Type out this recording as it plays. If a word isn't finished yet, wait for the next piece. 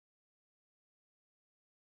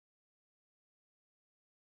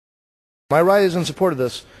My right is in support of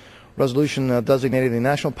this resolution designating the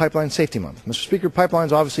National Pipeline Safety Month. Mr. Speaker,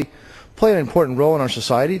 pipelines obviously play an important role in our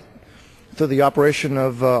society through the operation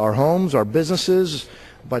of our homes, our businesses,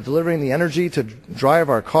 by delivering the energy to drive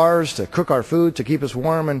our cars, to cook our food, to keep us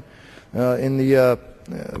warm and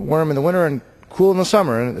warm in the winter and cool in the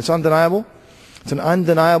summer. And it's undeniable. It's an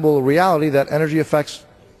undeniable reality that energy affects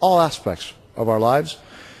all aspects of our lives,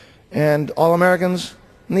 and all Americans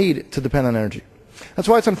need to depend on energy. That's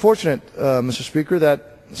why it's unfortunate, Mr. Speaker,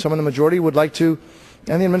 that some in the majority would like to,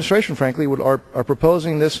 and the administration, frankly, are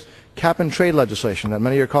proposing this cap-and-trade legislation that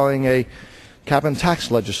many are calling a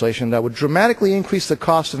cap-and-tax legislation that would dramatically increase the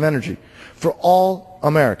cost of energy for all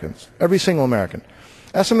Americans, every single American.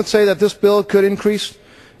 Estimates say that this bill could increase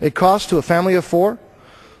a cost to a family of four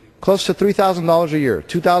close to $3,000 a year,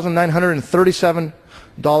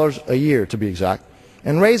 $2,937 a year to be exact,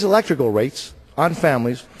 and raise electrical rates on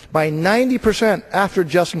families by 90% after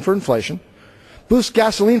adjusting for inflation, boost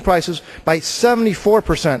gasoline prices by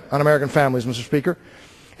 74% on American families, Mr. Speaker,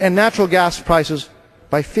 and natural gas prices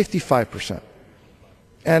by 55%.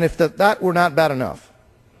 And if that were not bad enough,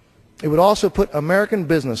 it would also put American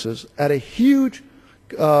businesses at a huge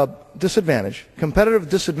disadvantage, competitive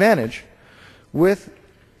disadvantage, with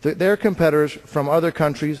their competitors from other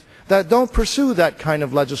countries that don't pursue that kind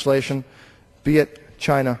of legislation, be it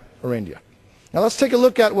China or India. Now let's take a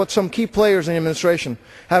look at what some key players in the administration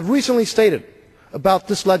have recently stated about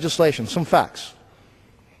this legislation, some facts.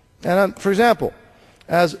 And for example,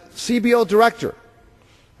 as CBO director,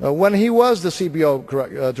 when he was the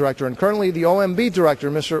CBO director and currently the OMB director,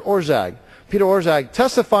 Mr. Orszag, Peter Orszag,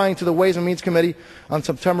 testifying to the Ways and Means Committee on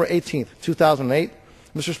September 18th, 2008,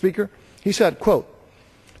 Mr. Speaker, he said, quote,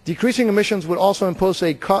 "Decreasing emissions would also impose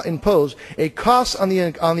a cost on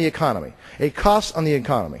the economy, a cost on the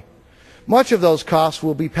economy. Much of those costs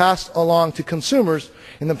will be passed along to consumers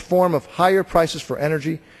in the form of higher prices for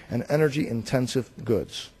energy and energy-intensive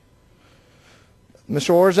goods."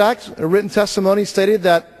 Mr. Orszag's written testimony stated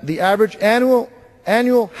that the average annual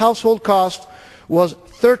household cost was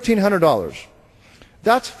 $1,300.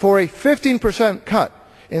 That's for a 15% cut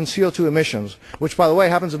in CO2 emissions, which, by the way,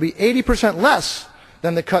 happens to be 80% less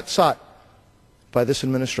than the cut sought by this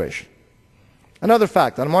administration. Another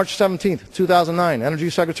fact, on March 17th, 2009, Energy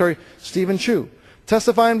Secretary Stephen Chu,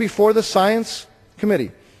 testifying before the Science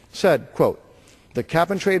Committee, said, quote, "The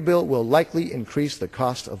cap-and-trade bill will likely increase the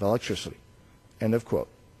cost of electricity." End of quote.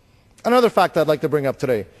 Another fact I'd like to bring up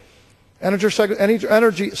today, Energy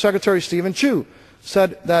Secretary Stephen Chu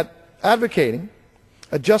said that advocating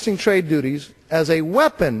adjusting trade duties as a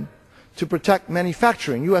weapon to protect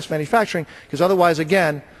manufacturing, U.S. manufacturing, because otherwise,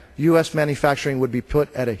 again, U.S. manufacturing would be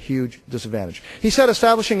put at a huge disadvantage. He said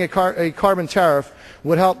establishing a carbon tariff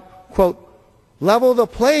would help, quote, "level the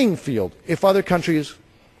playing field if other countries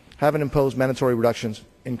haven't imposed mandatory reductions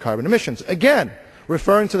in carbon emissions." Again,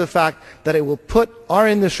 referring to the fact that it will put our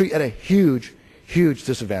industry at a huge, huge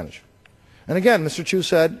disadvantage. And again, Mr. Chu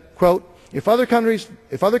said, quote, if other countries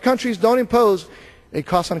don't impose a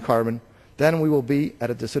cost on carbon, then we will be at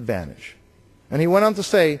a disadvantage. And he went on to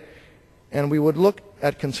say, and we would look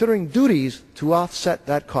at considering duties to offset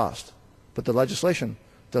that cost. But the legislation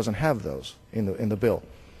doesn't have those in the bill.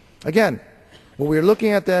 Again, what we're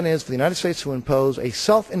looking at then is for the United States to impose a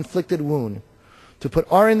self-inflicted wound to put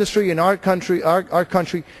our industry and our country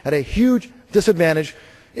at a huge disadvantage,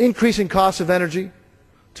 increasing costs of energy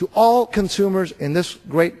to all consumers in this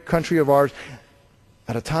great country of ours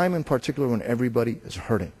at a time in particular when everybody is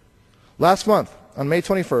hurting. Last month, on May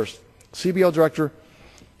 21st, CBO director,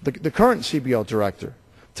 the current CBO director,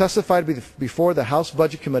 testified before the House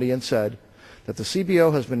Budget Committee and said that the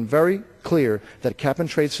CBO has been very clear that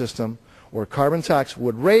cap-and-trade system or carbon tax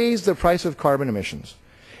would raise the price of carbon emissions,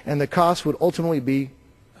 and the cost would ultimately be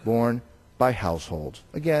borne by households.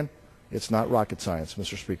 Again, it's not rocket science,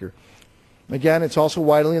 Mr. Speaker. Again, it's also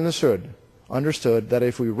widely understood that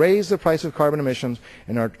if we raise the price of carbon emissions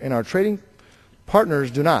and our trading partners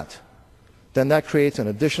do not, then that creates an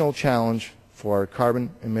additional challenge for our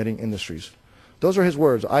carbon-emitting industries. Those are his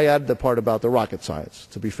words. I add the part about the rocket science,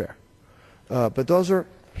 to be fair. But those are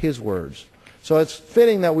his words. So it's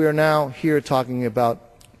fitting that we are now here talking about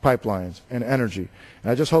pipelines and energy.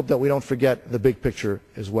 And I just hope that we don't forget the big picture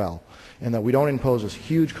as well, and that we don't impose this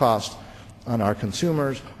huge cost on our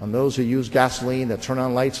consumers, on those who use gasoline, that turn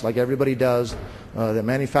on lights like everybody does, that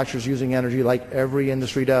manufacturers using energy like every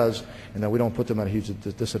industry does, and that we don't put them at a huge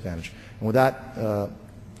disadvantage. And with that,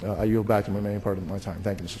 I yield back to the remaining part of my time.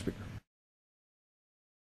 Thank you, Mr. Speaker.